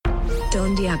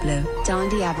Don Diablo. Don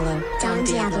Diablo. Don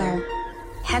Diablo.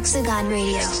 Hexagon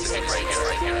Radio.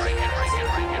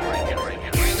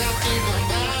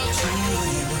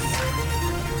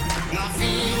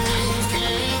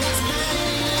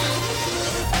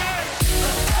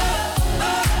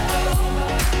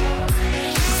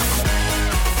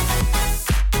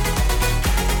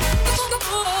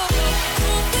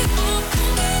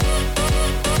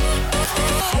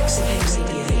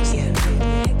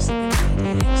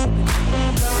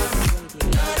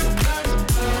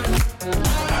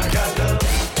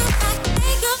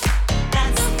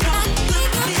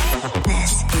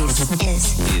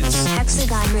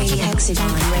 Hexagon Radio.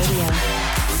 Hexagon Radio.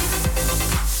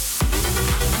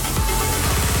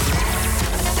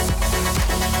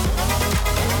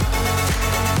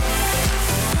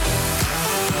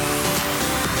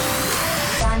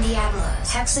 Don Diablo.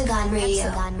 Hexagon Radio.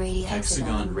 Hexagon Radio.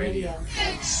 Hexagon Radio.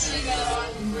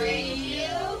 Hexagon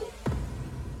Radio.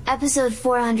 Episode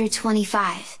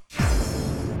 425.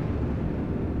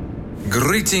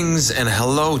 Greetings and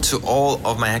hello to all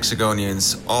of my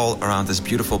Hexagonians all around this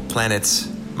beautiful planet.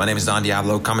 My name is Don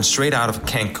Diablo, coming straight out of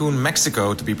Cancun,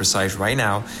 Mexico, to be precise right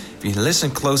now. If you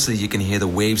listen closely, you can hear the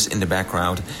waves in the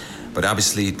background. But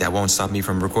obviously, that won't stop me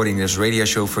from recording this radio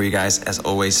show for you guys. As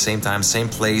always, same time, same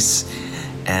place.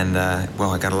 And, I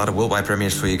got a lot of worldwide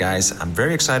premieres for you guys. I'm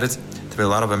very excited to play a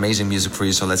lot of amazing music for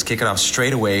you. So let's kick it off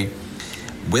straight away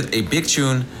with a big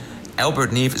tune.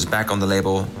 Neve is back on the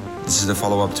label. This is the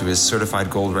follow-up to his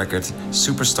certified gold record,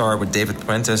 Superstar, with David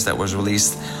Puentes, that was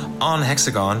released on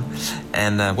Hexagon.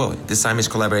 And, this time he's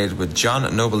collaborated with Gian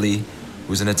Nobilee,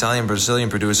 who's an Italian-Brazilian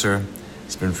producer.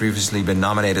 He's previously been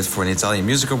nominated for an Italian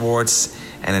Music Awards,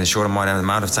 and in a short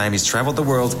amount of time, he's traveled the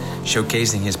world,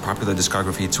 showcasing his popular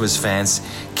discography to his fans.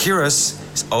 Kiras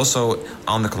is also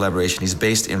on the collaboration. He's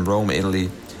based in Rome,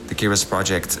 Italy. The Kiras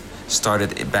project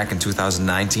started back in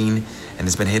 2019, and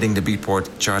it's been hitting the Beatport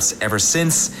charts ever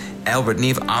since.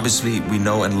 Neve, obviously, we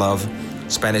know and love.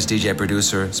 Spanish DJ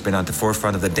producer, has been at the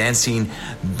forefront of the dance scene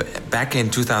back in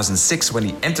 2006 when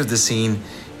he entered the scene.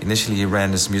 Initially, he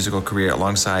ran his musical career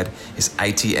alongside his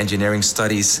IT engineering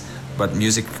studies, but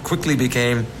music quickly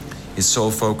became his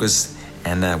sole focus.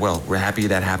 And, we're happy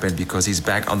that happened because he's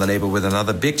back on the label with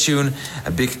another big tune,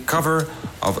 a big cover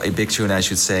of a big tune, I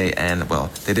should say. And,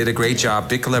 they did a great job.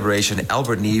 Big collaboration.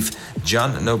 Neve,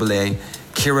 Gian Nobilee,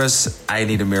 Kiras, I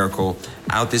Need a Miracle,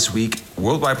 out this week.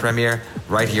 Worldwide premiere,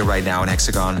 right here, right now in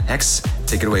Hexagon. Hex,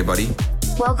 take it away, buddy.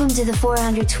 Welcome to the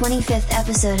 425th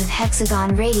episode of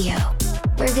Hexagon Radio.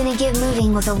 We're gonna get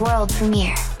moving with a world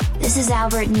premiere. This is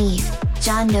Neve,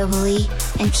 Gian Nobilee,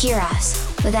 and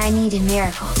Kiras, with I Need a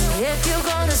Miracle. If you're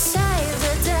gonna save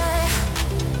the day,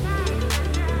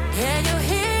 can you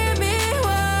hear me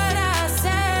what I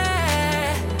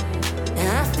say? And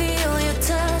I feel your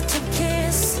touch and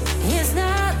kiss is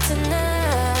not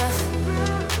enough.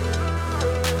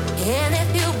 And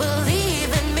if you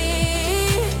believe in me,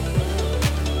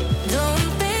 don't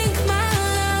think my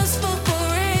love's for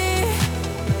free.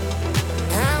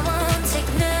 I won't take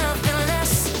nothing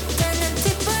less than a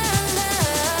deeper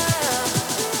love.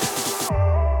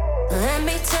 Let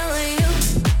me tell you,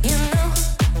 you know,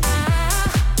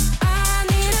 I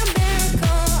need a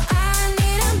miracle, I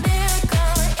need a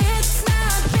miracle. It's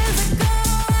not physical,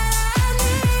 I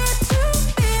need to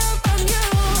feel from you.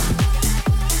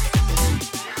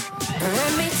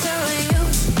 Let me tell you,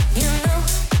 you know,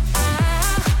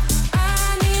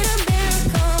 I need a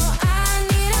miracle, I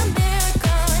need a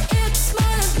miracle. It's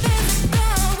more than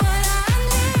physical, but I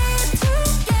need to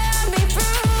get me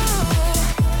through.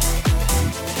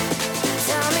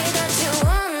 Tell me that you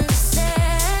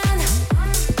understand.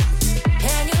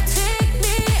 Can you take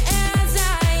me as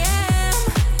I am?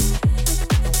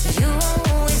 You'll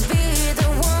always be the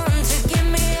one to give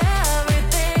me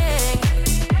everything.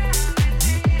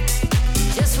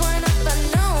 Just when I thought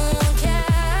no one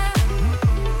cared,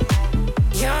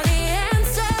 you're the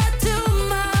answer to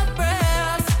my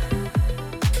breath.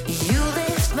 You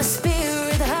lift my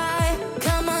spirit high.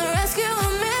 Come on, rescue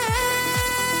me.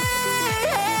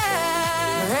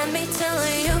 Let me tell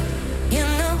you, you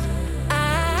know, I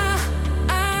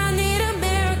need a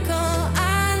miracle,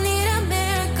 I need a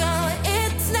miracle.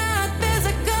 It's not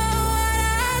physical, what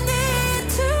I need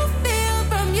to feel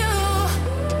from you.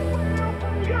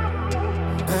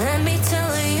 Let me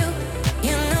tell you,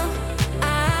 you know, I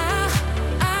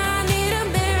need a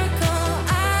miracle,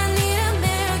 I need a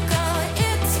miracle.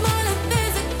 It's more than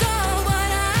physical,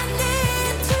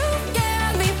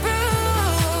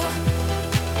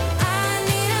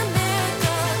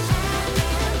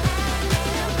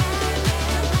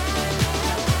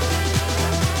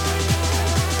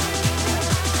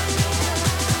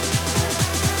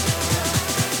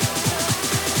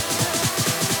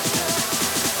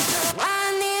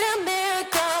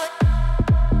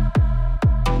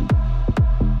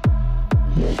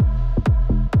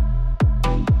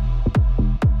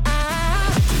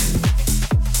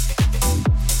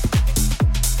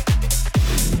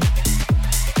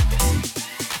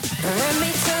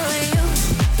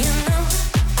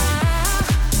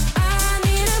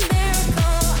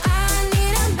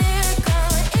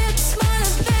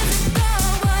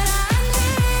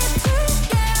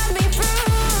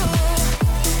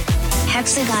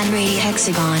 Hexagon Radio.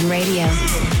 Hexagon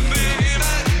Radio.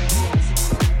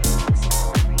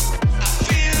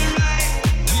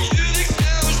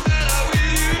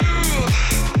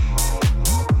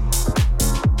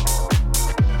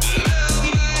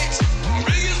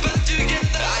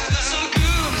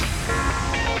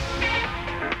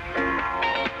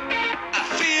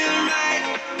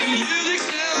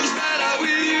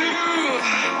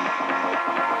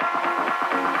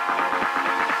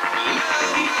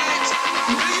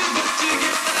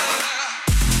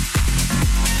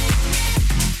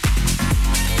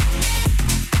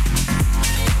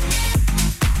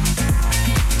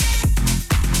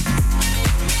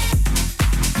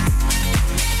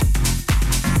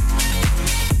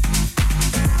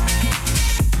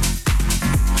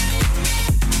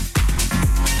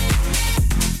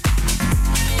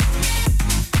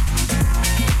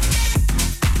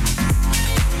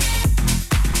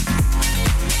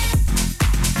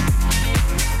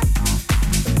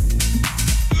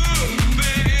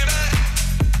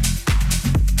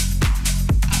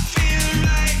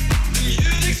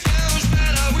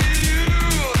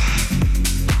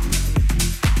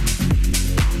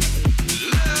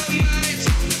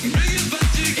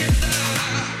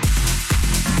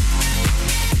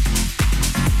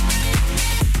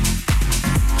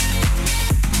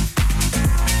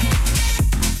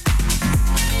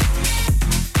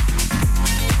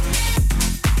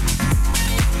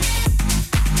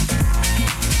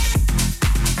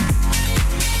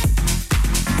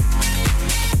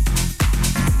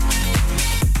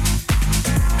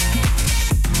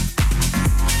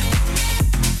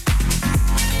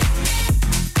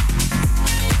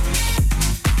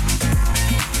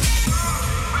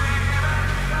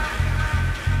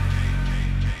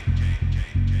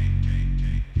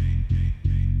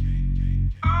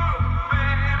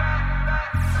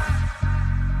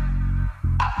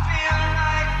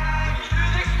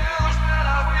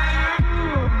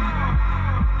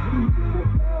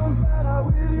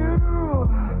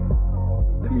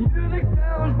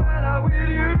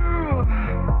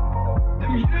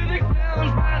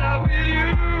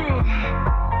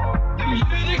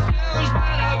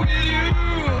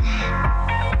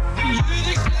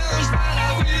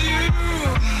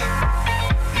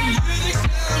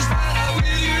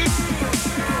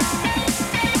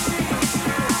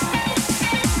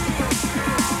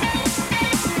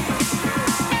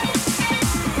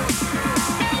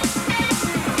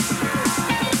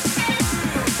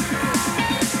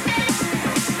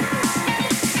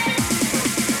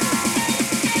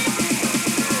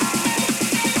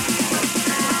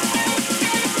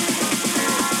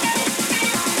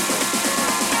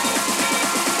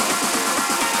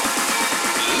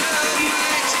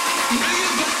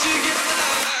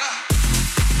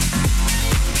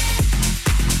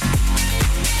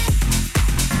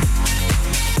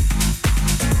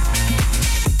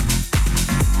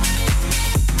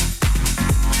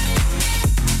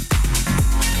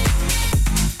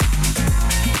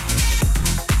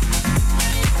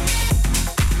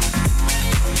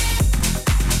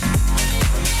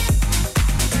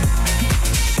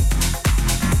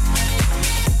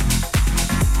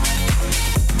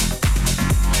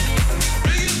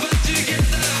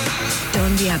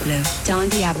 Diablo, Don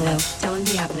Diablo, Don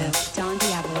Diablo, Don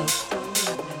Diablo.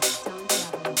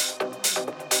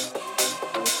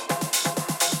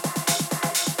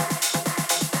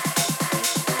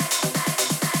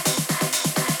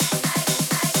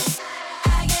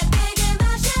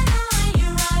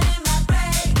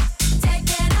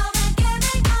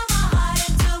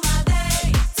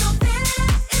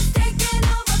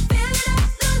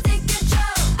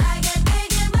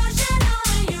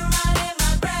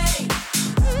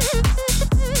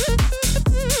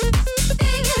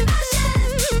 Thinking about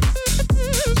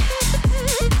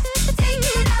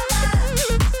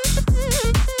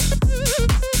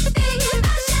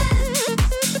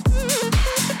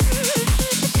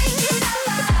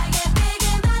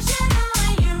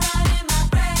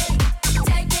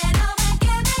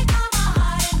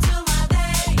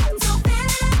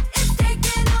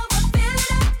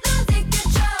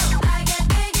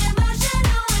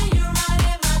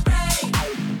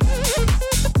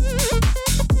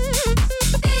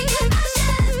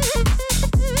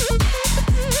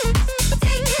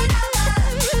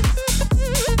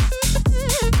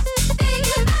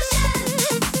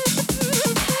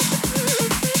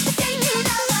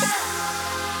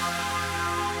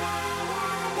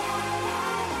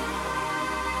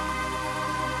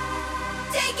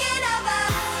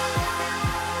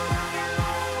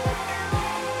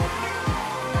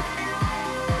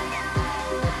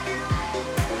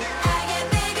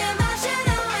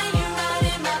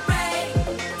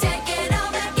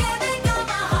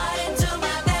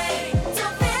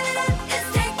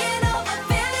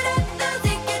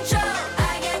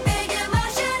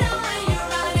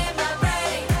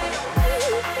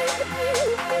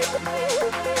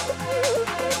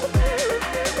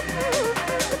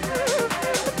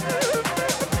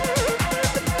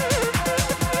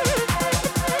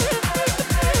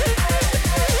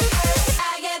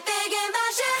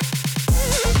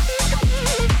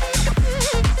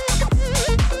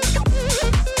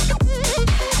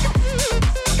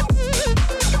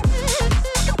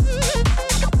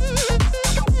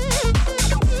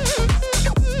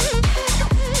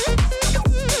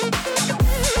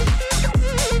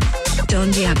Don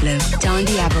Diablo. Don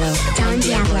Diablo. Don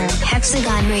Diablo.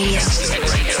 Hexagon Radio.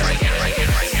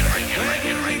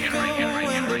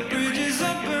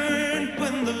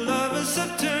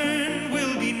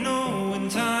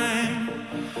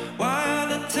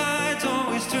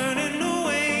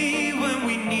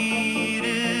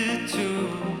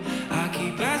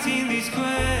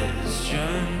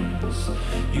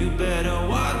 Better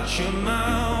watch your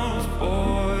mouth,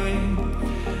 boy.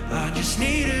 I just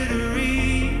needed a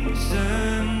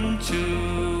reason to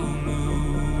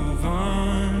move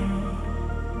on.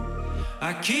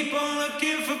 I keep on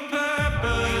looking for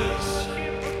purpose.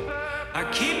 I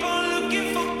keep on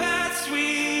looking for paths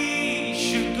we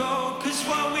should go. Cause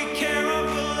what we care of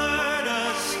will hurt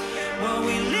us. What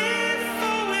we live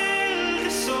for will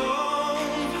dissolve.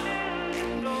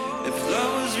 If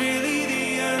love was really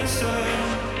the answer,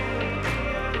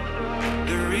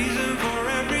 reason for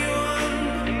everyone.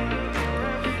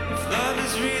 If love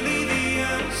is really the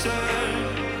answer,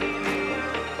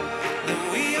 then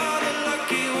we are the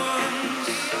lucky ones.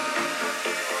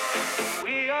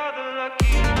 We are the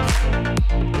lucky ones.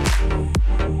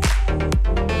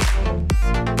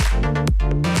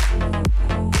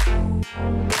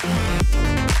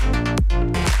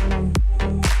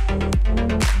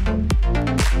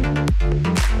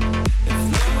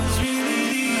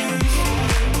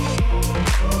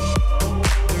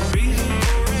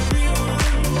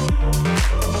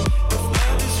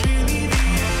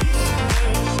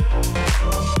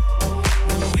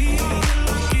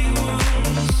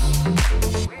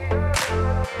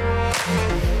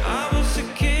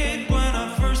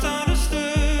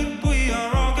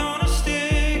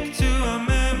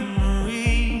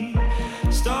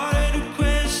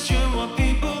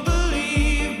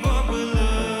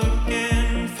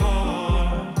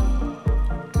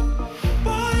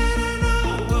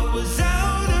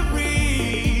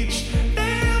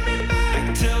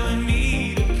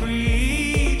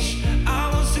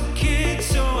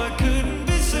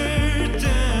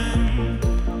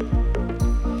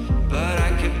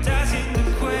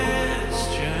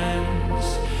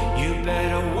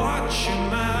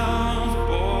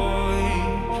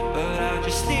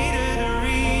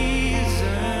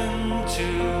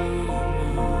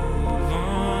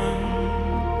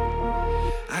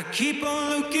 Keep on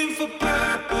looking for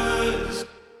purpose.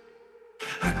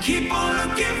 I keep on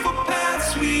looking for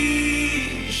paths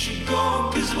we should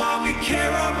go. Cause what we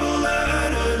care of will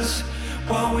hurt us.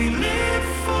 What we live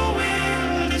for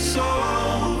will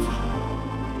dissolve.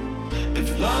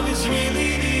 If love is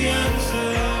really the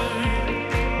answer,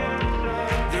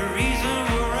 the reason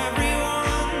for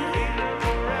everyone.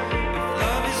 If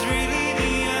love is really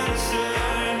the answer,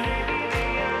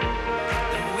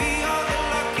 then we are the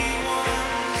lucky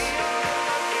ones.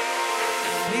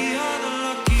 We are the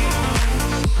lucky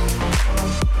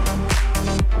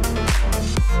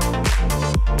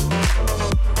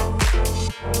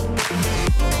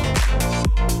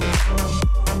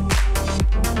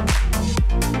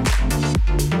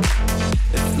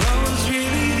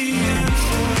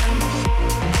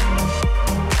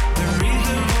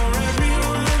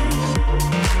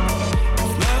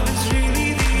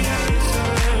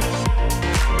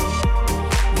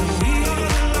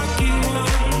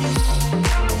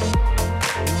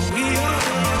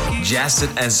Jasted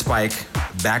and Spyke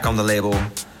back on the label.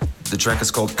 The track is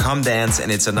called Come Dance,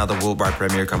 and it's another worldwide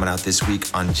premiere coming out this week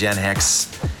on Gen Hex.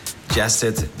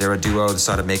 Jasted, they're a duo that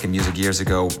started making music years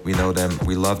ago. We know them,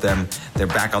 we love them. They're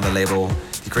back on the label.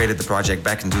 They created the project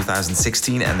back in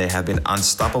 2016, and they have been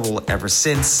unstoppable ever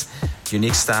since.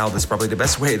 Unique style, that's probably the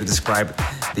best way to describe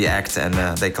the act. And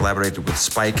they collaborated with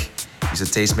Spyke. He's a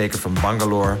tastemaker from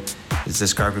Bangalore. His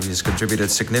discography has contributed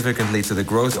significantly to the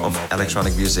growth of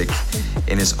electronic music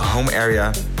in his home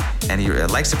area, and he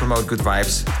likes to promote good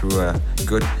vibes through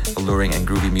good, alluring and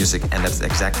groovy music, and that's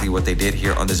exactly what they did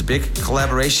here on this big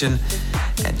collaboration.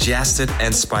 And Jasted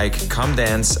and Spyke, Come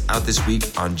Dance, out this week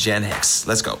on Gen Hex.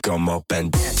 Let's go. Come up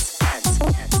and dance.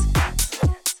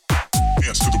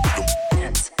 Dance to the rhythm.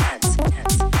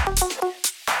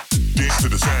 Dance to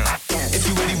the sound. If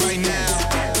you ready right now.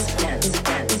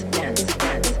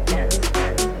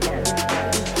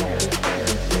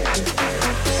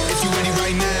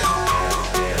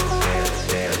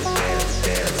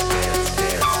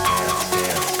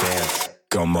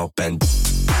 Come up and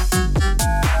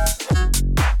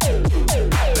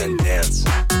dance.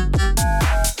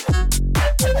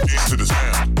 Dance to the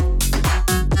sound.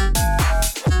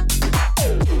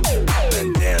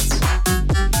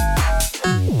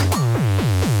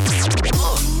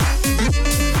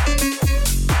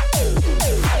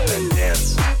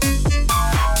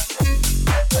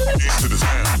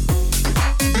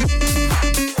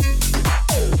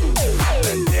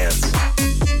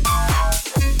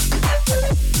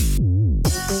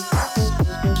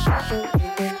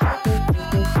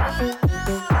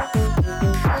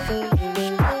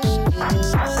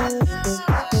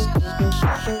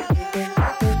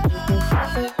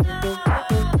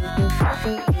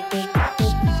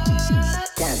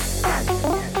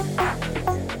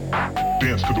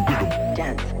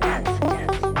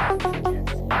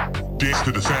 Dance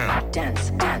to the sound. Dance,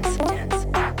 dance, dance,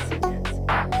 dance, dance.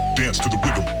 Dance to the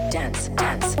rhythm. Dance,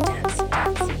 dance, dance,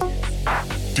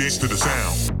 dance. Dance to the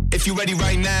sound. If you ready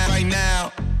right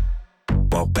now,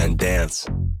 bump and dance.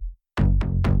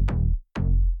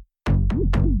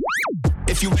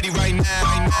 If you ready right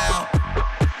now,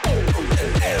 bump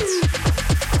and dance.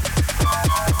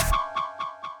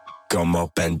 Come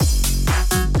up and dance.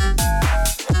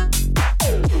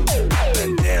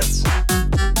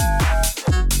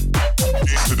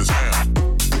 Dance to the sound.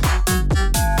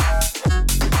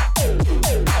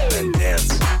 And dance.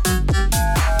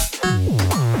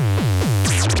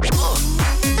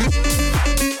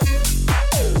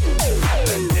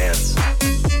 And dance.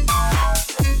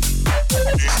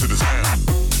 Dance to the sound.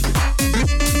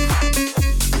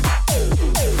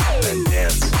 And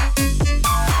dance.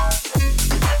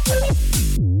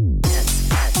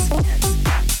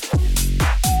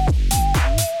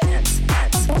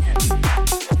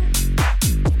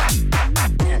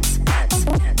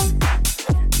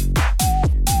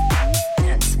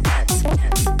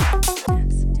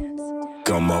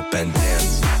 Come up and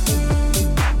dance.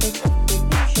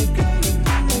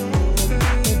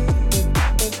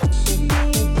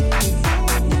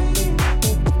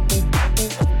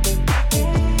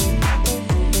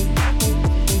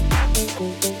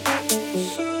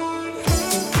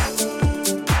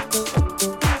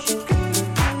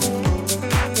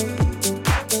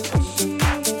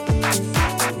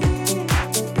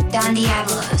 Don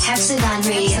Diablo's Hexagon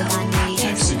Radio.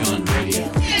 Hexagon Radio.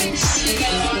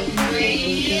 Hexagon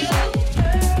Radio.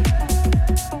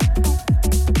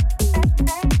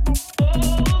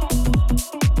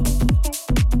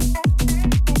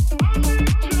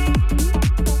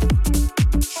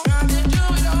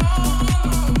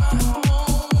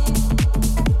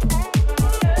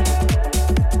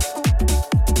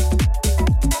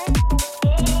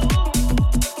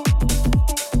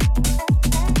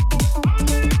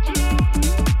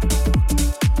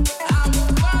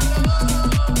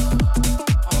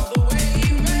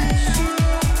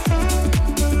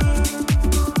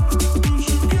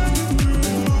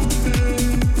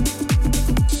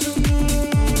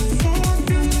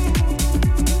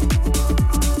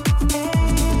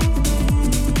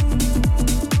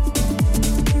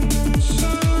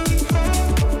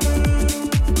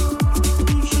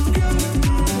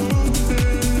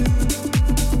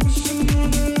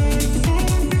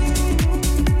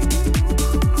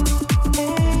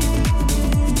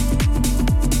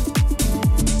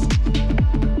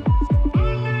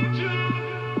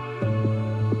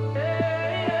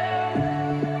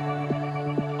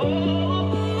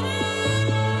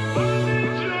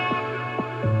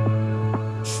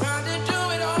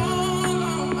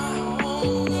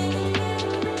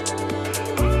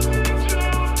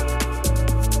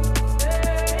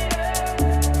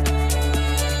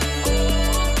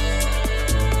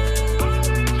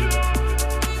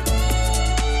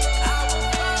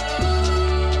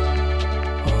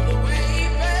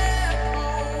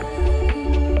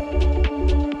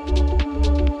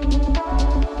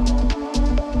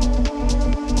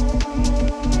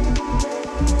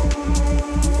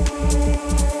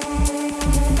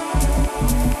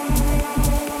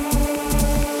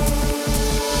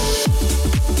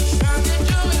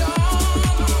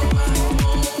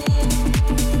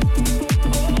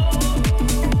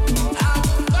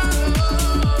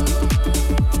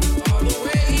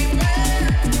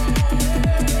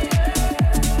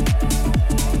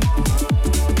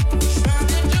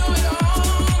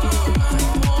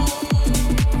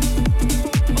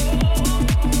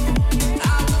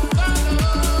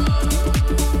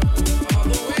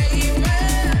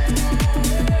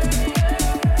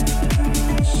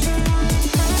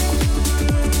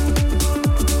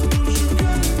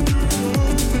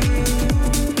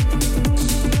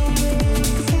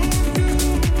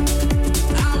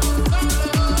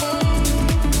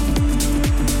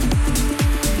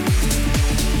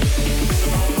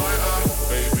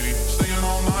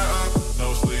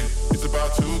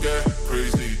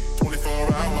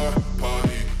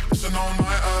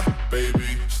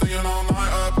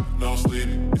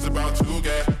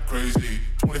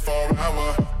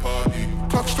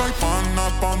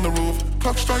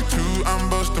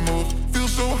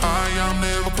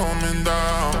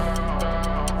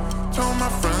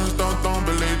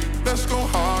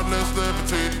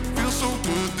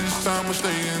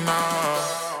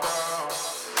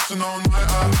 It's an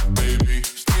all-nighter.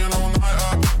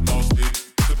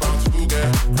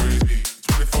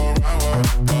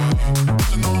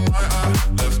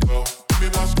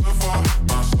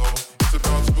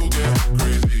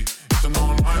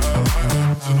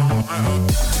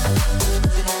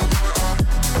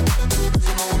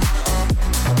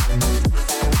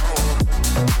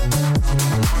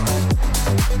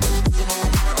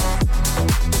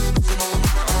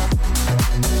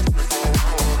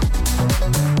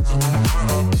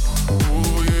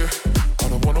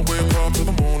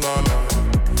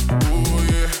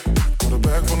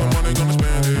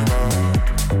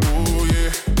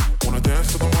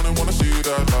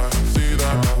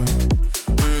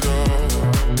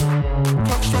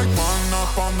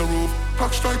 up on the roof.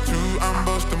 Clock strike 2, I'm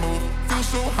bust a move. Feel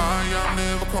so high, I'm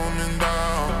never coming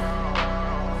down.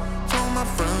 Tell my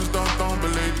friends, don't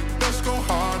believe. Let's go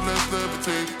hard, let's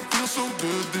levitate. Feel so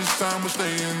good, this time we're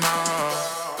staying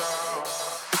out.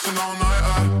 It's an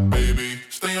all-nighter, baby.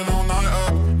 Staying all night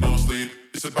up, no sleep.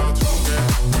 It's about to get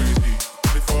crazy.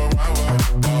 24-hour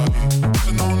party. It's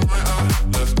an all-nighter,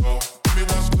 let's go. Give me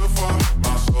what's good for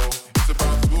my soul. It's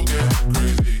about to get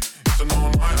crazy. It's an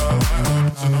all-nighter,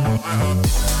 it's an all-nighter.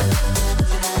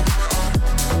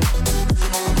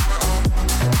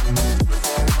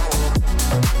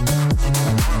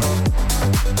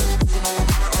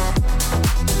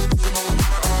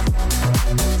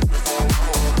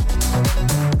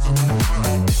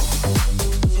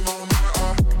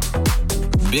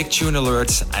 Big tune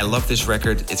alert. I love this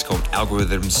record. It's called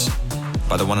Algorhytms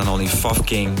by the one and only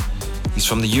VovKING. He's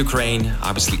from the Ukraine,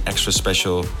 obviously extra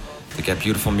special to get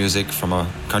beautiful music from a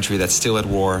country that's still at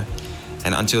war.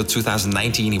 And until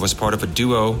 2019, he was part of a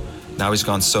duo. Now he's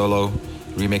gone solo,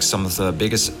 remixed some of the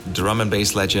biggest drum and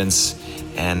bass legends,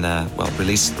 and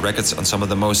released records on some of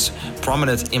the most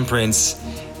prominent imprints.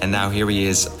 And now here he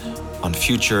is on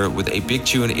Future with a big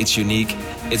tune. It's unique,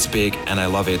 it's big, and I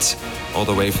love it. All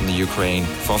the way from the Ukraine.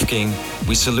 VovKING,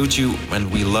 we salute you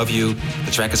and we love you.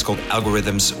 The track is called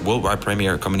Algorhytms, worldwide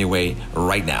premiere coming your way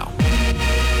right now.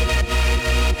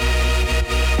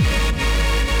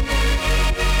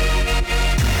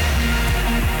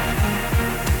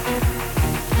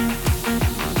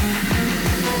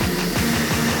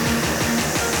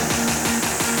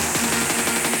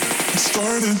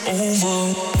 Starting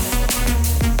over.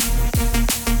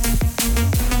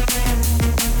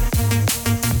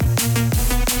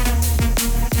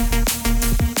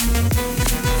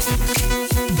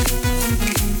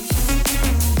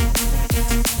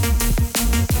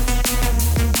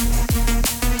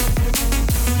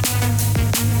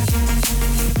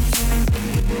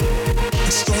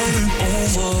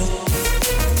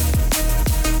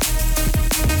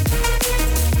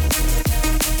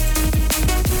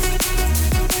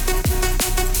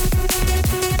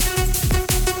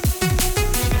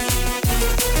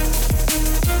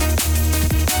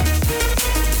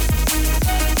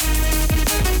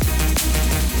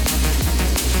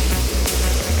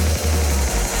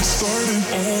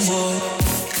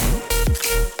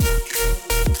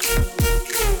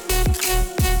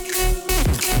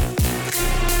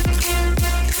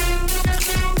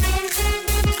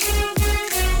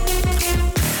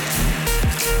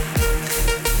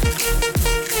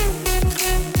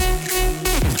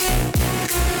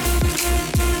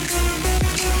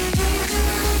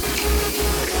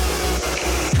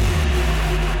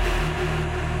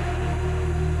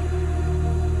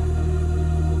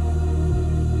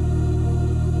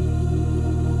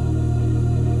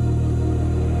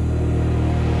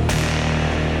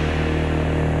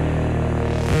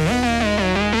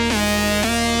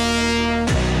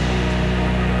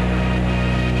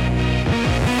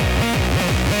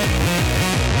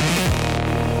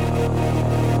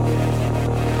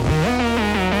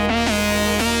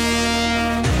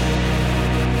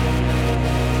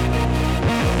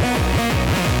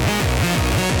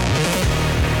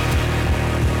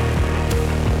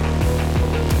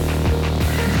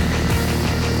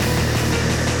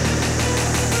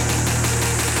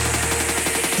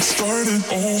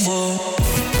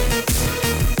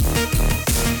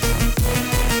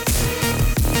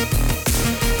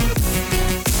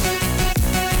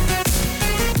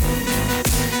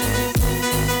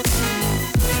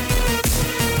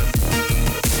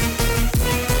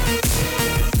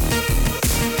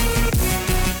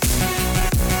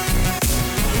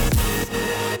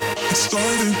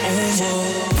 Starting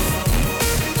over.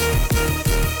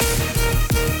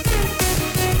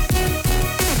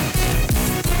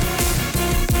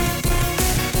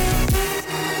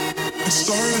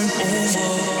 Starting over.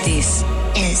 This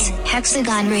is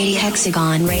Hexagon Radio.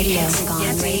 Hexagon Radio.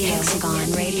 Hexagon Radio.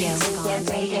 Hexagon Radio.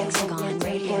 Hexagon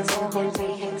Radio. Hexagon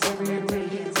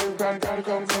Radio. Gotta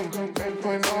go boom, baby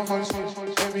putting on for the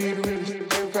switch, baby he the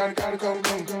realest. Baby gotta go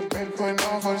boom, baby putting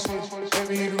on for the switch,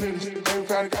 baby he the realest.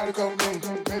 Baby gotta go boom,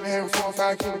 baby having 4 or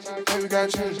 5 kids, baby got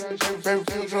children, baby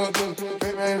feel drug dealer,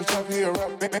 baby ain't top of here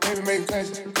rock, baby make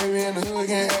classic, baby in the hood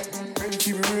getting active, baby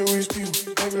keep it real with his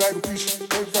people, baby like a preacher,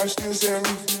 baby probably still selling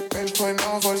reefer, baby putting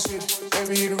on for the city,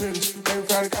 baby he the realest. Baby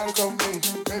gotta go boom,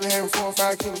 baby having 4 or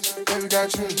 5 kids, baby got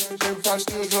children, baby probably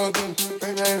still drug dealer,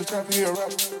 baby ain't top of here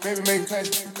rock, baby make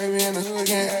classic, baby in the hood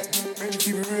getting active, baby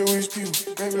keep it real with his people,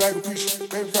 baby like a preacher,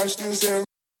 baby probably still selling.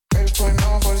 Baby putting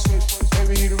on for the city,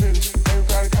 baby he the realest. Baby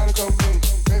probably gotta go boom,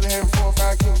 baby having 4 or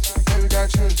 5 kids, baby got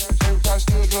children, baby probably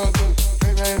still drug dealer,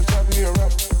 baby ain't top of here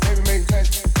rock, baby make class,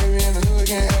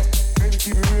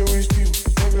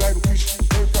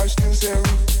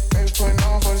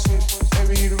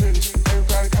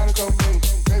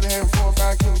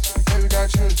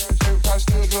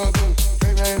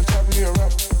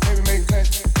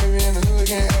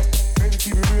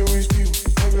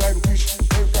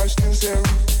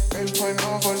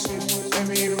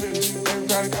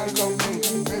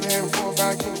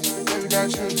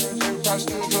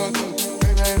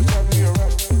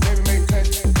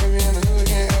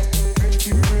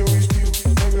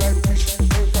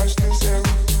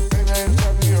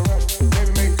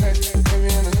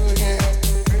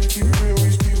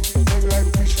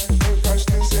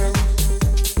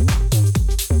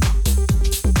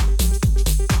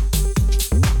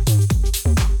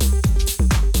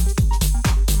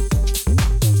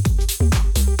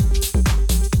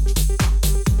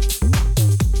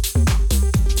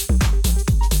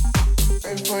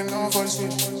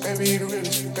 baby, he the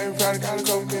realest. Baby, probably got a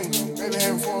couple things. Baby,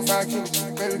 having 4 or 5 kids.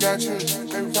 Baby, got children.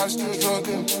 Baby, probably still drug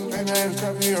dealer. Baby, having a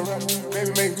couple, he a rapper.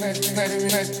 Baby, make class.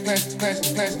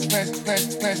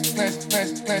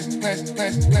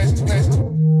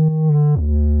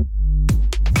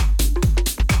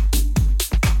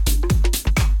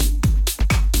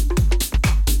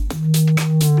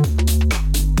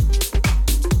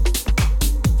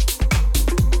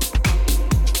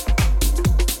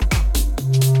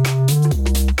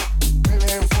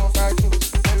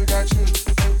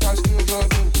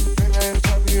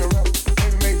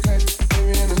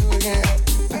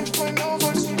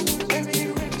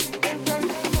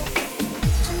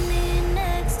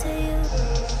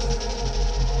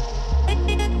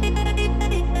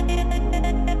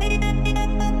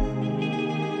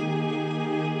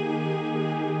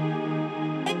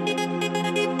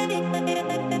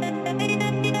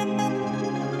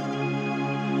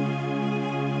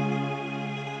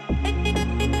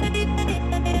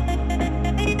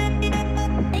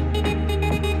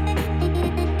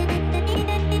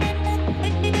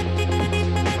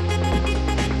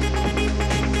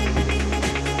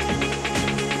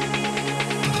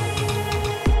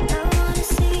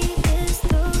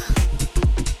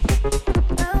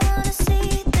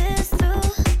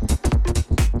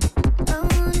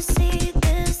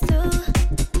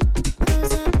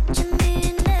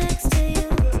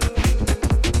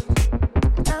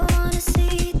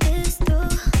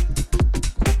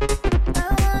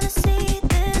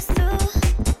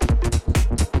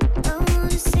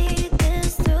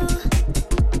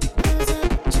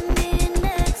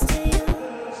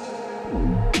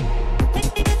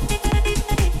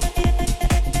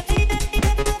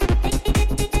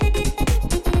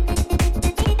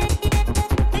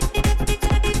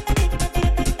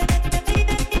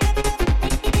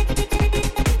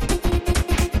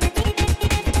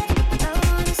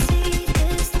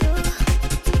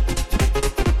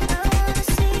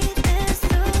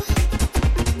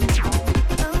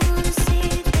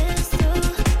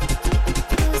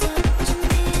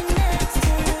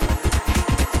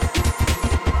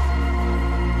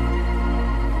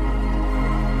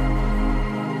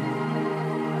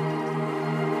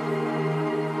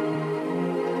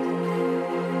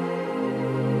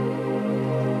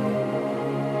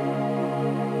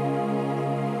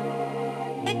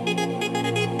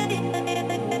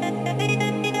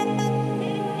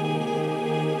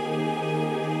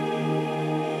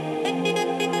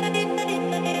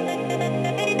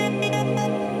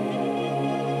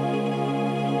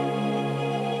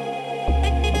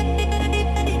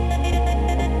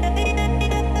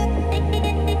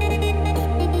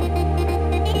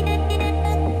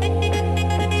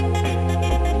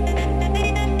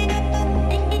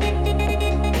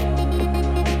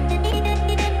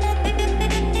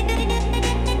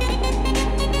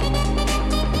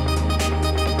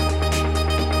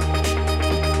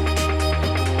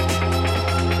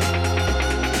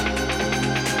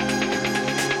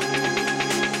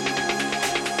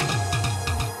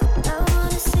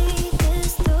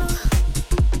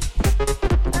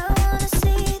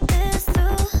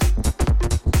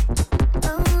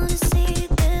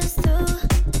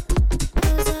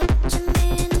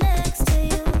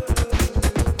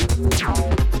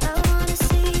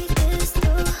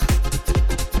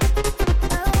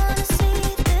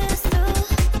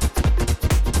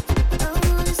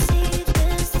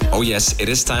 Oh yes, it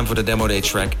is time for the demo day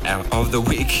track of the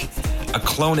week.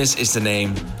 Aclonis is the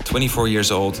name, 24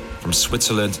 years old, from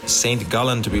Switzerland, St.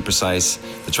 Gallen to be precise.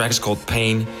 The track is called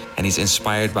Pain, and he's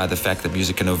inspired by the fact that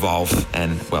music can evolve,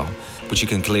 and well, which you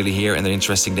can clearly hear in the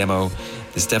interesting demo.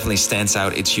 This definitely stands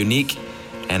out, it's unique,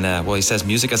 and well, he says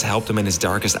music has helped him in his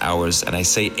darkest hours, and I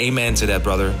say amen to that,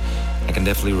 brother. I can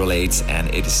definitely relate,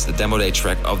 and it is the demo day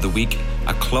track of the week,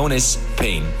 Aclonis,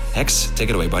 Pain. Hex, take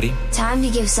it away, buddy. Time to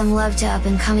give some love to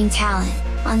up-and-coming talent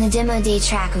on the demo day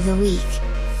track of the week.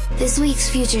 This week's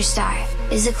future star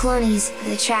is Aclonis,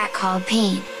 the track called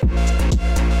Pain.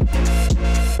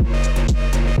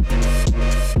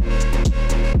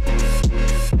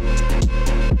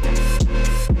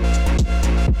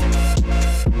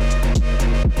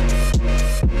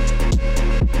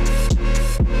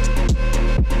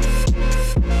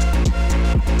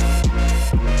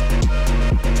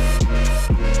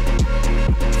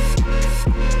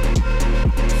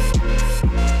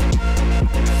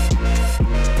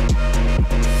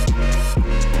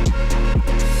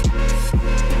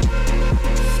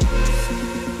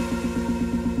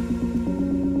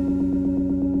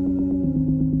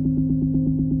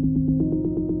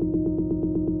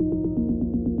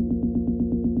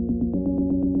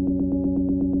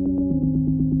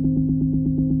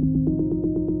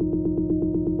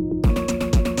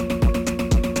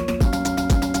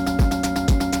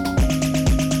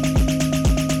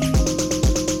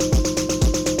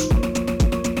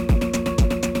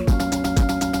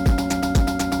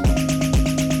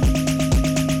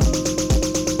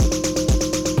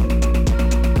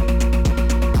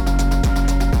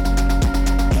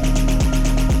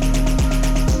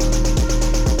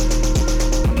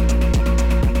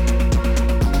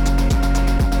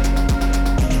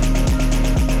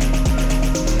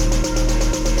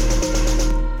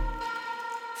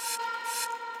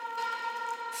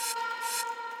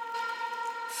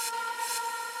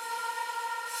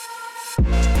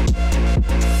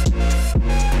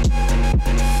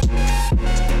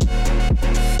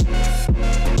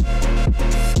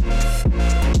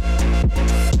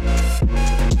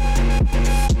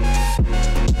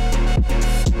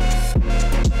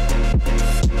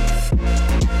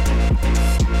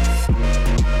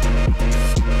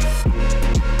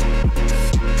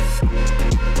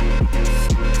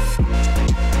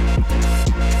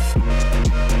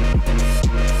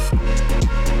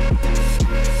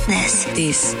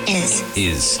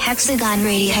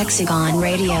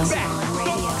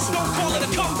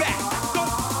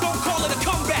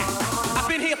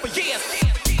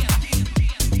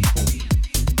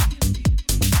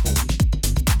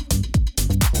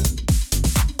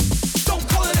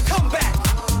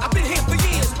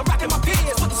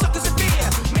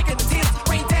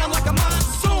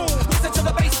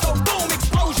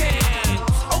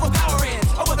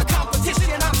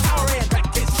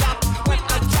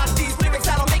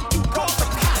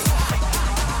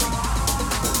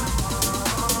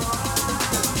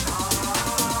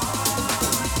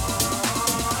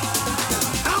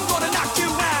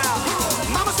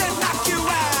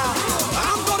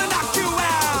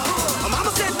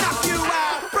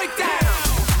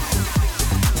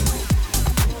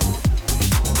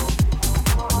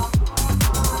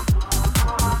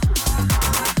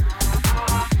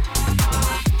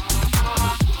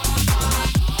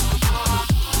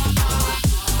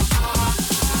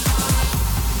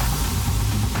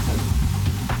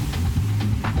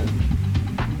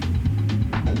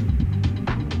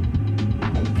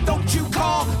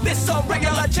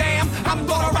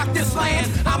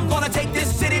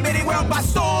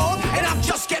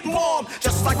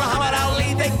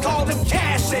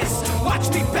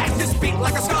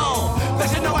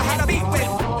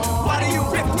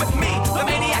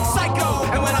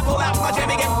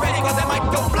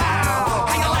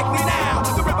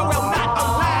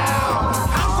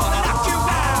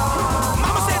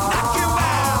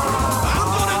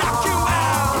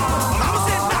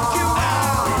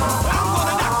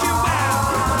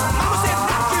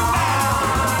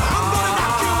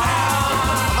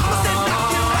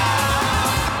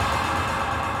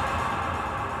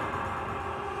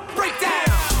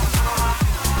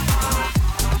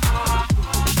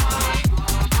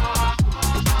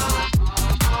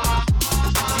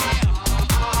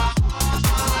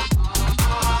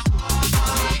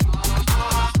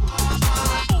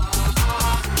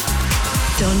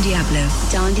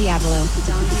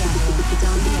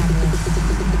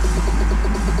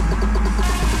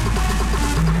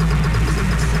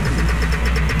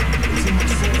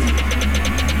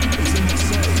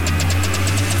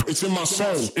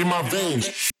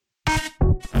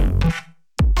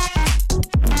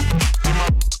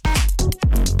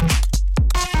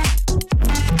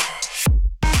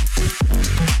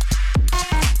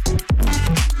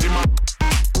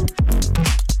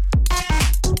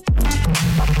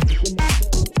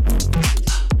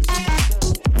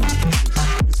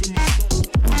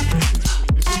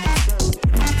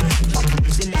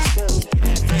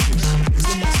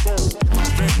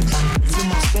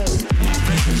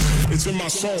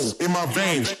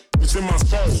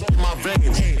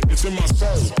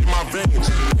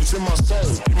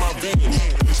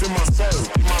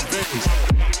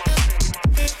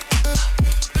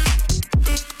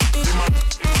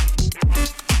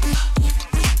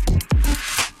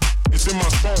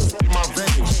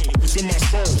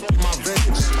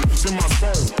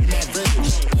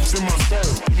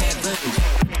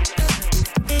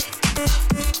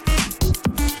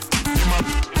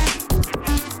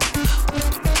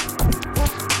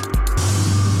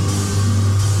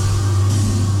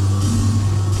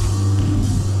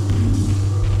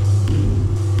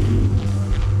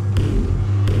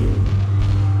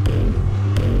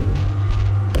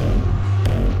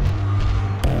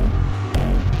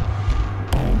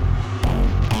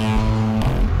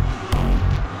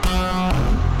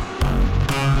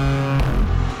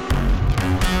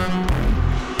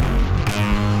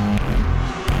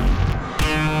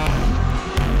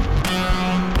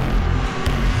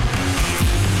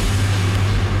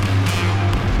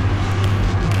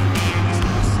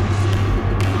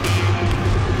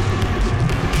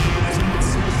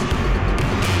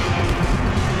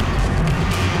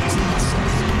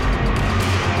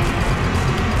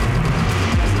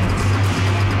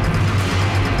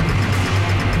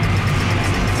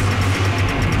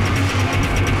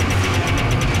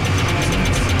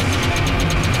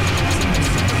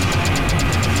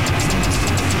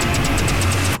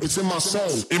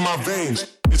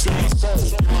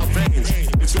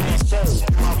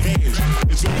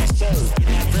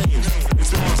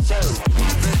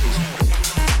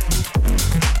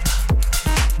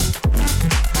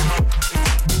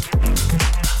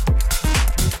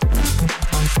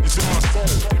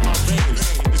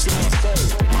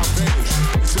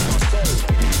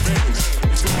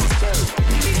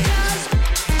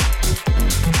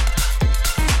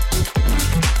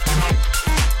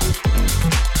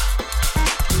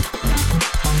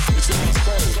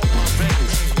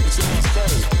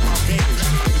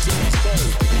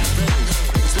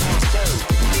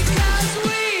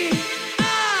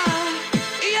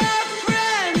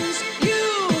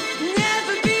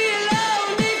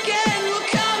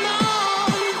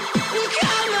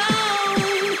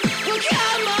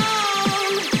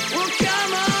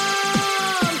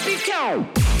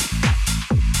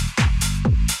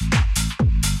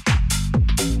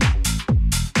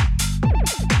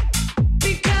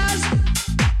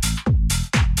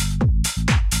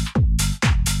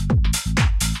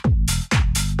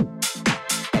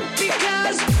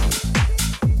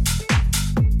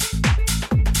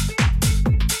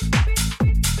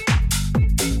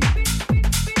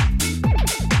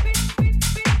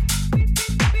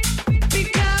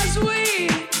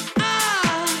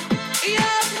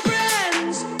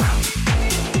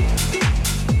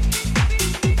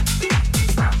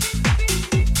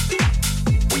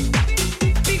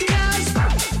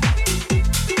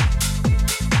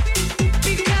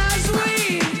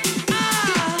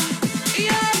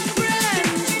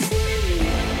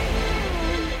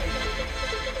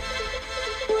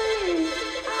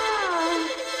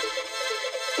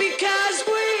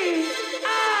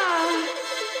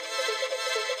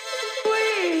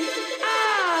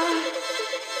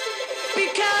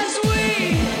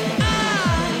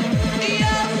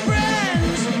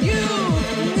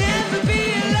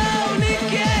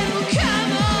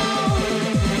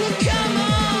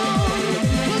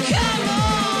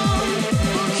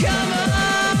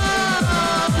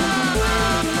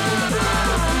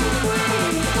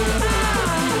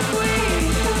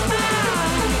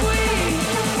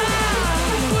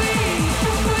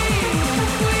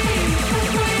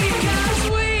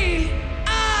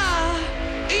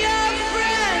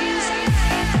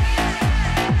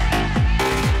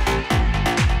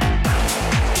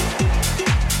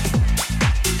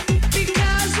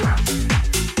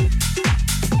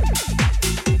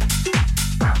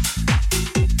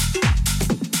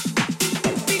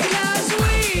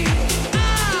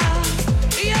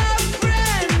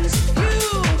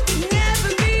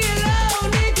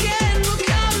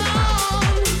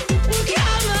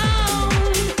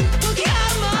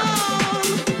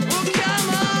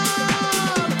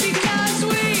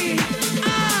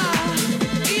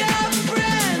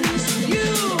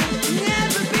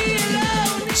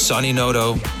 Sonny,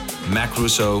 Noto, Mac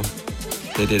Russo,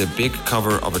 they did a big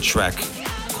cover of a track,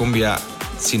 Cumbia,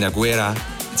 Cinaguera.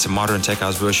 It's a modern tech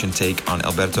house version take on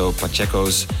Alberto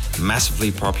Pacheco's massively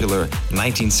popular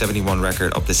 1971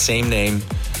 record of the same name.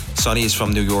 Sonny is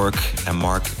from New York and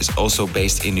Mark is also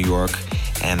based in New York.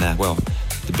 And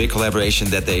the big collaboration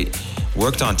that they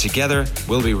worked on together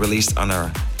will be released on our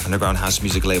underground house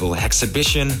music label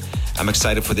Hexagon. I'm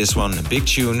excited for this one. A big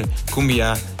tune,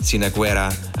 Cumbia, Cinaguera.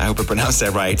 I hope I pronounced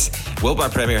that right. Will by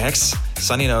Premier Hex,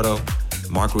 Sonny Noto,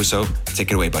 Mark Russo.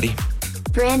 Take it away, buddy.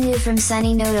 Brand new from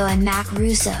Sonny Noto and Mac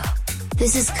Russo.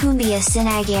 This is Cumbia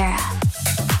Cinaguera.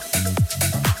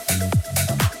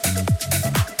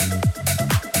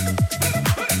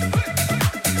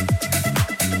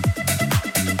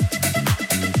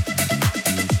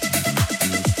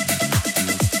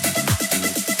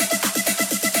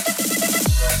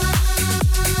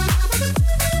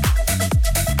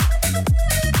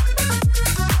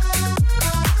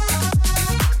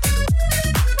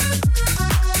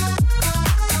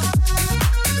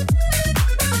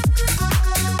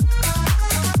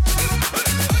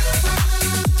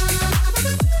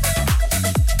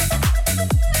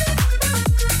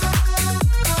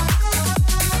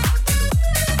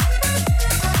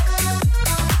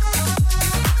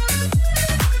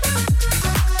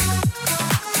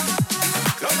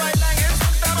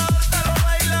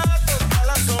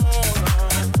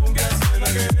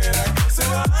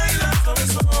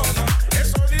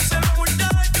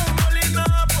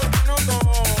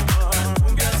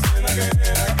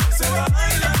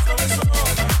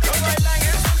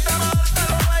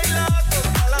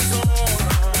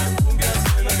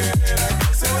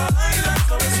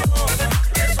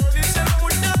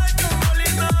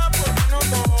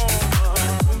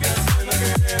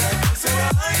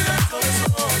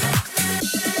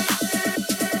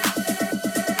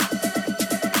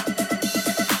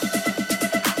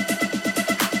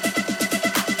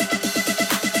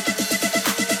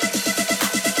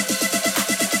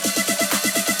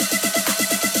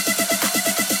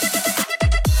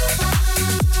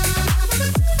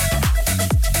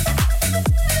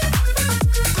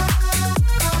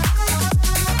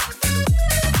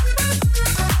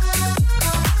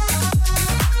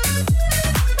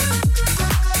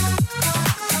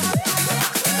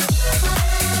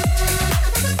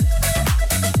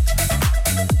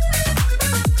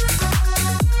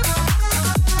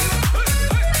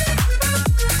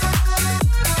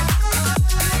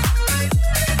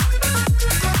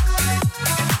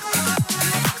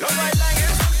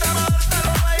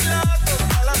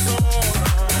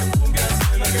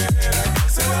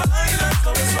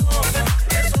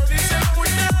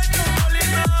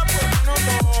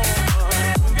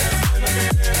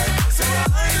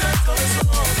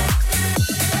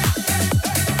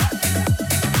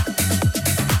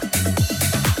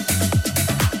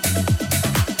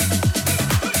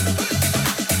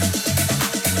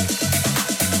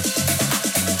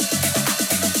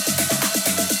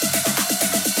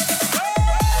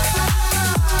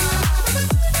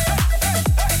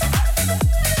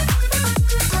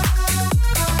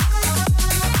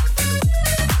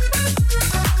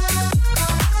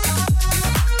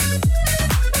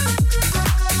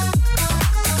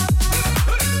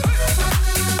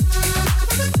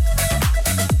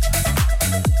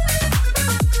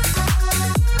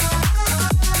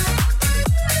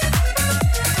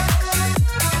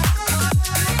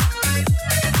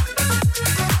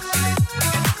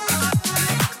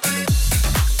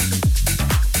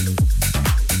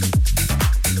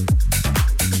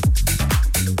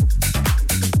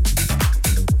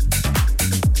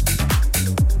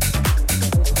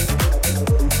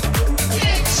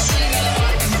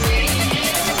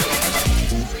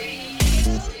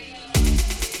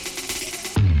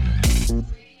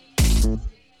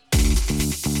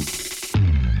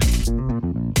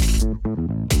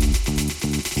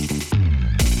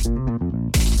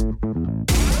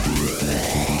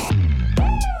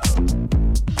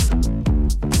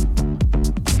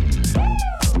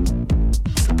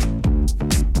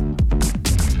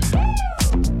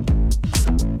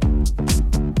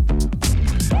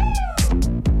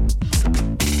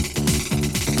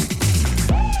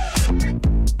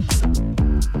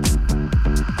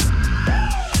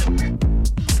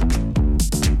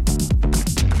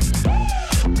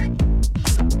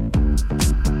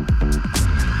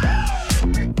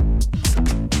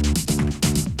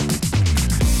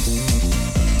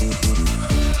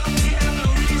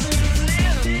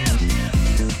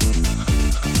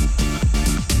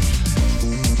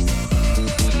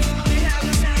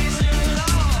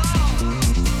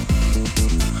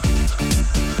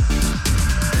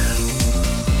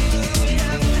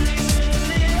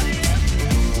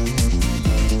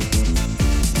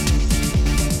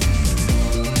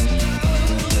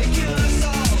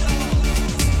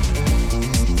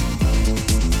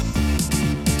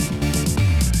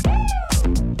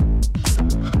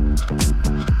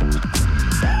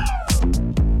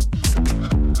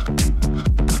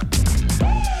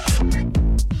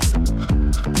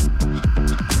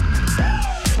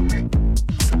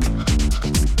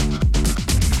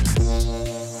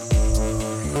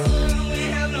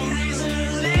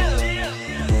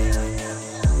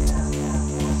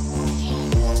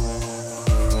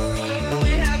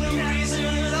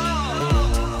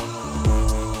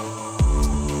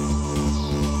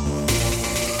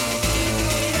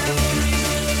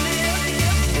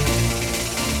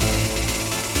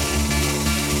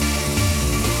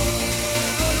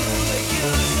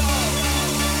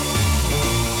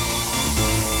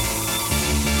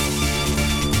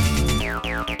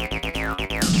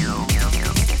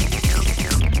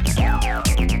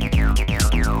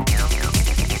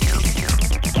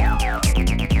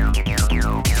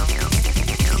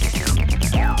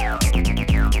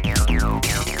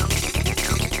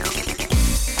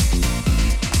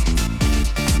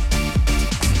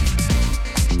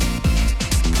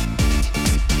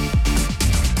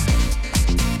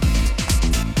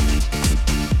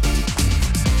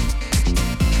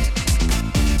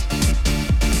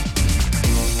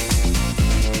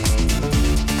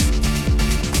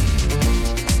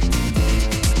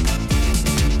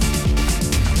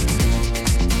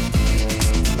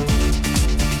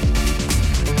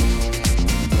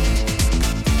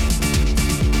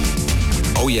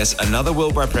 Oh yes, another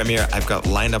World Bar premiere I've got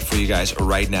lined up for you guys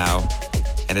right now.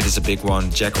 And it is a big one.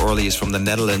 Jack Orley is from the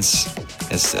Netherlands.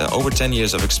 Has over 10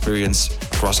 years of experience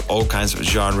across all kinds of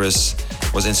genres.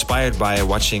 Was inspired by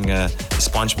watching a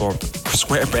SpongeBob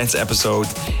SquarePants episode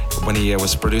when he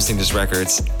was producing this record.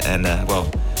 And well,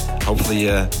 hopefully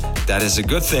that is a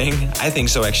good thing. I think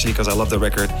so actually, because I love the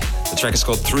record. The track is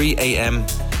called 3 a.m.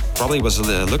 Probably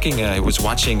was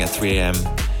watching at 3 a.m.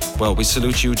 Well, we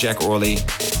salute you, Jack Orley,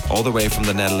 all the way from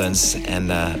the Netherlands. And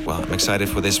well, I'm excited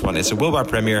for this one. It's a World Bar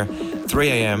premiere, 3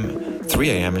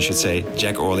 a.m. I should say.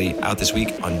 Jack Orley out this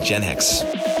week on Gen Hex.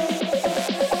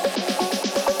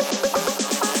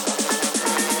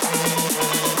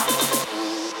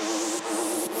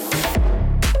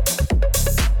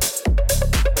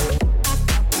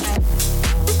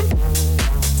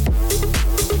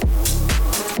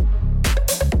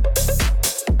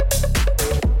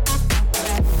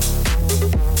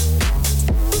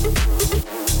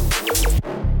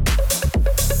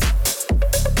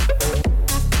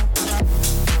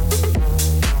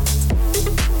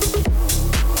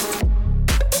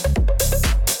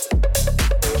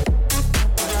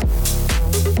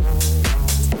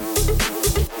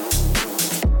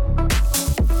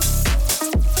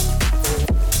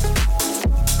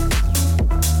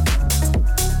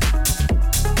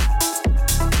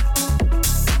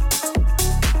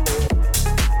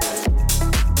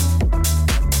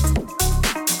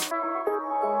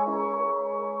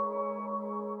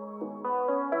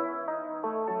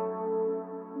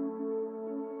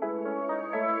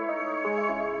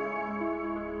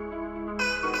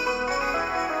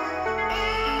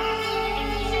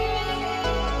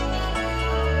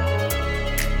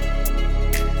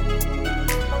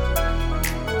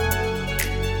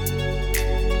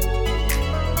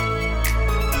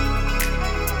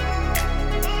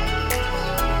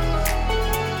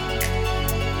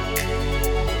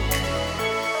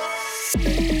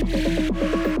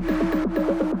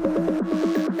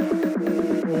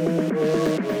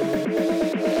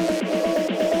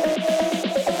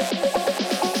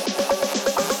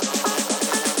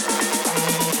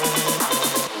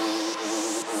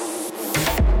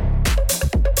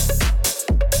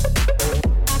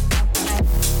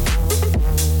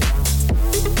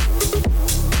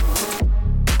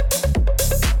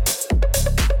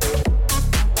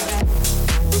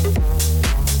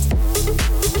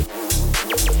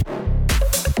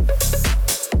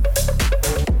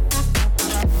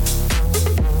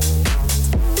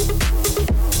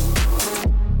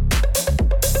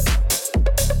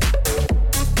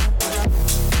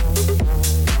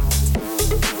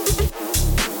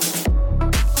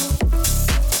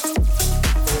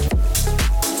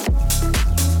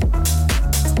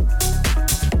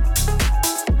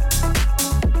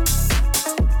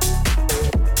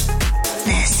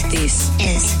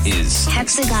 is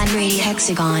Hexagon Radio.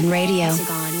 Hexagon Radio.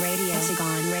 Hexagon Radio.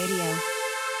 Hexagon Radio.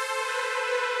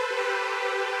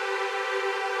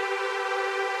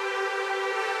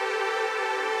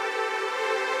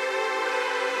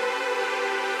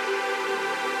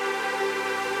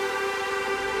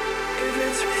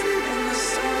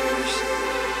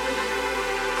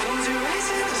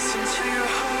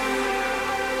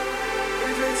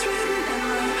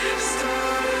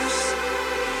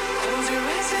 Close your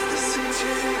eyes and listen to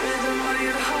the rhythm of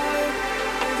your heart.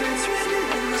 If it's written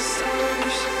in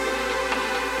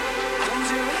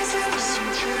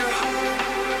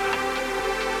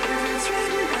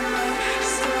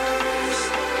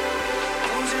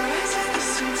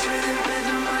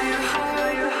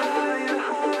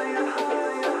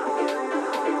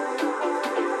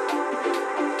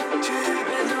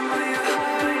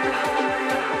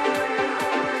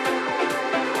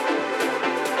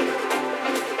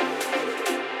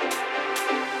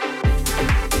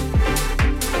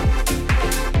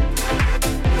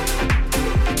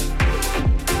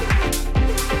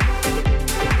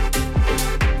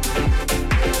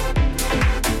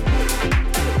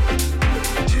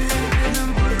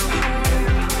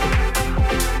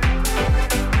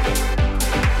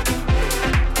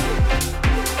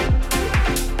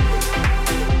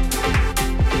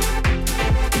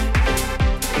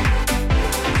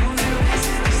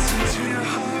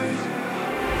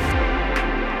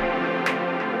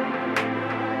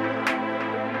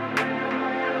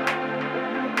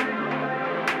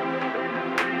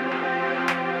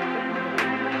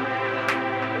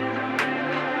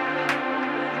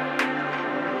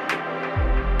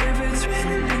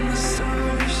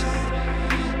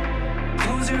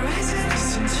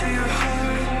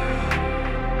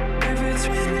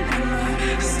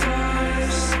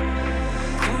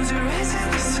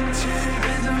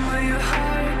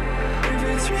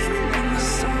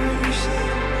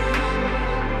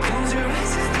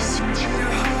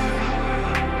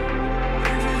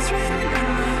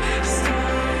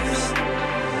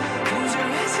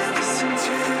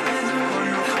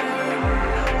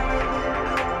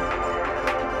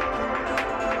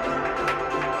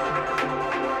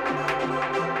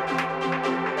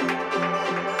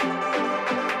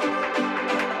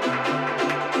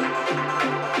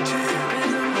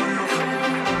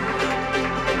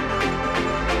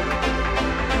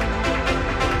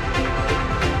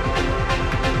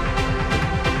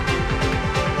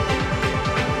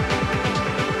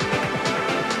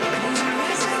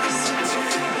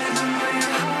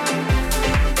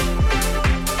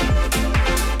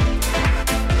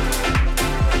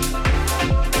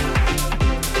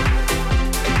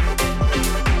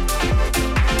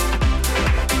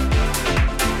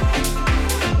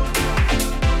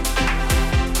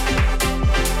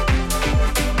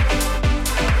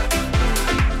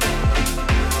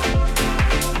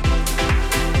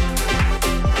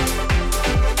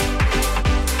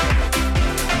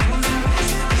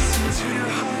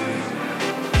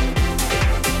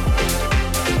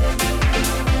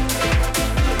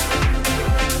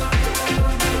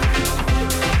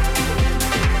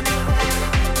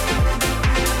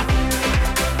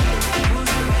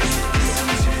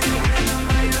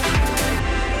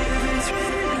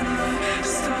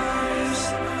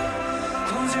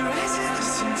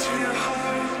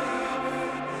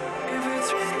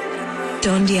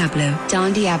Don Diablo.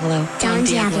 Don Diablo. Don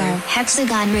Diablo.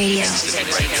 Hexagon Radio.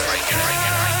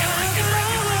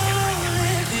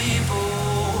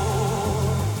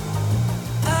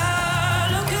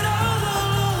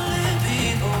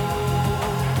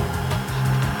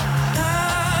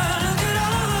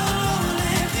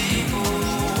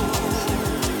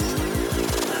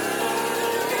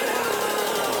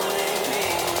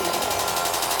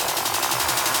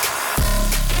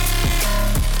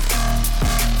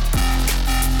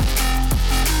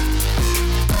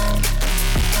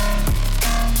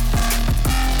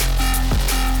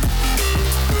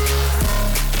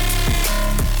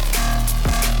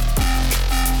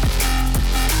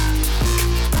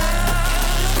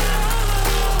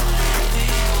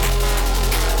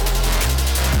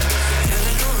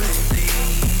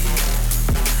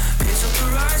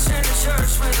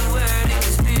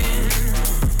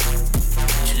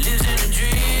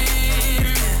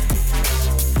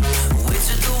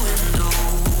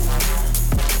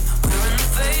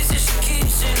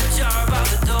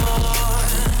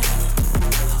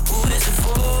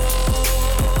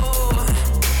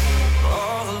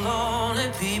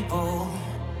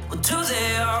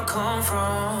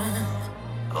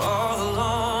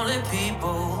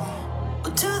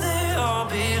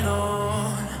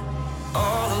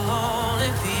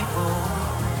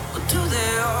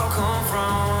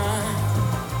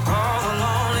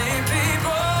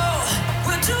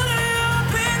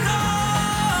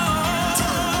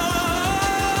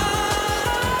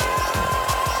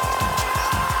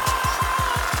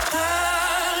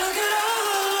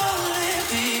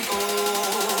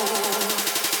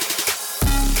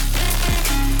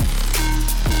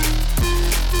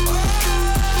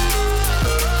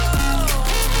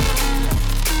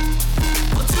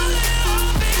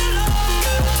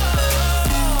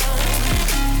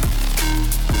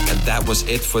 Was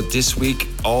it for this week.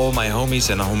 All my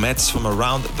homies and homettes from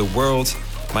around the world.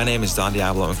 My name is Don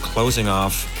Diablo. I'm closing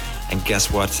off. And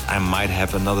guess what? I might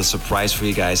have another surprise for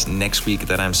you guys next week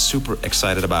that I'm super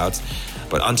excited about.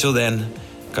 But until then,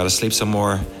 gotta sleep some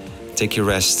more. Take your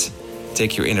rest.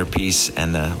 Take your inner peace.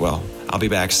 And well, I'll be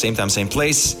back same time, same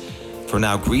place. For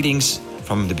now, greetings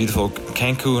from the beautiful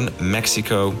Cancun,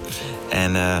 Mexico.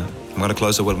 And I'm gonna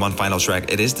close it with one final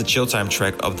track. It is the chill time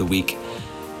track of the week.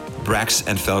 Braxe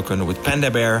and Falcon with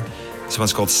Panda Bear. This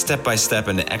one's called Step by Step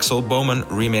in the Axel Boman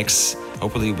remix.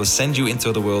 Hopefully we'll send you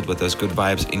into the world with those good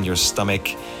vibes in your stomach.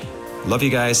 Love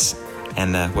you guys.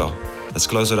 And well, let's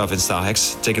close it off in style.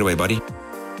 Hex, take it away, buddy.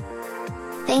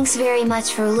 Thanks very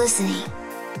much for listening.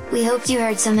 We hoped you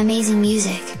heard some amazing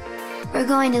music. We're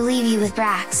going to leave you with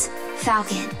Braxe,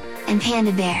 Falcon, and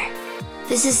Panda Bear.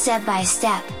 This is Step by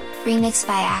Step, remixed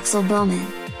by Axel Boman.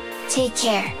 Take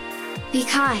care. Be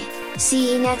kind.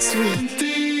 See you next week.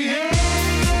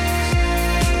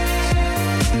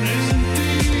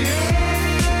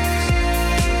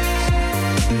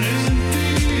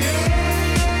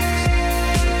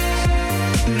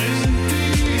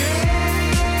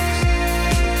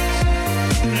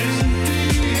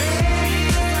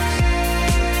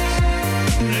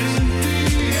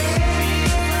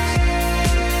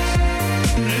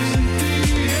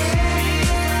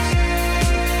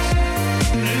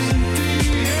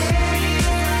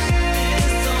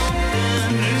 It's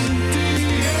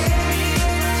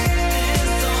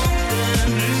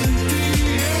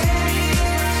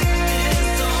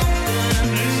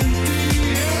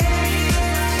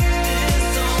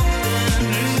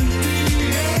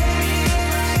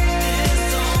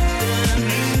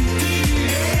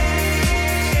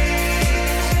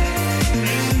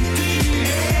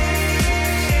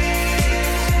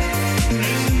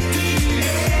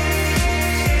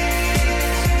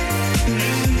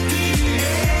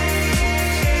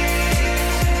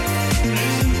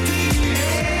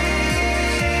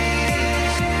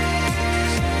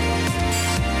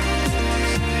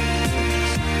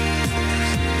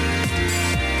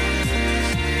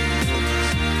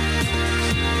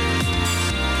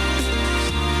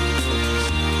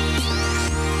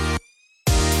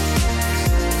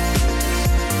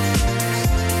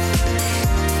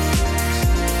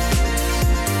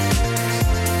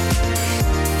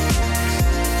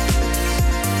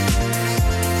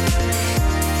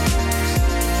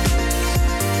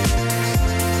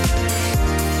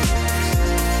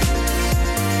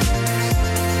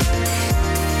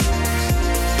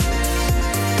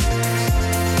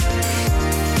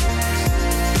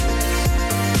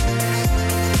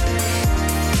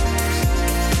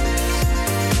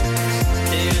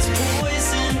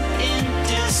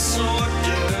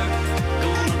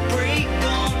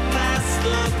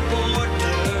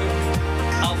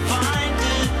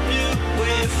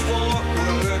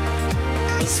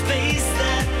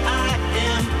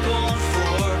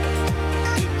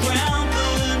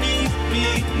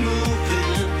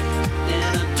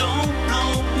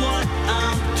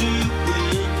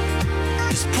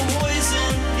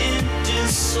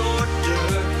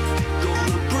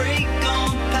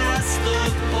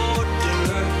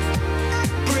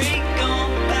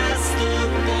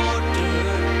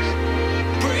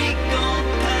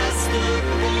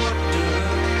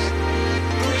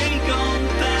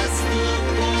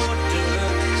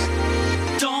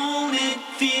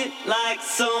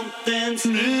it's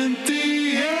me.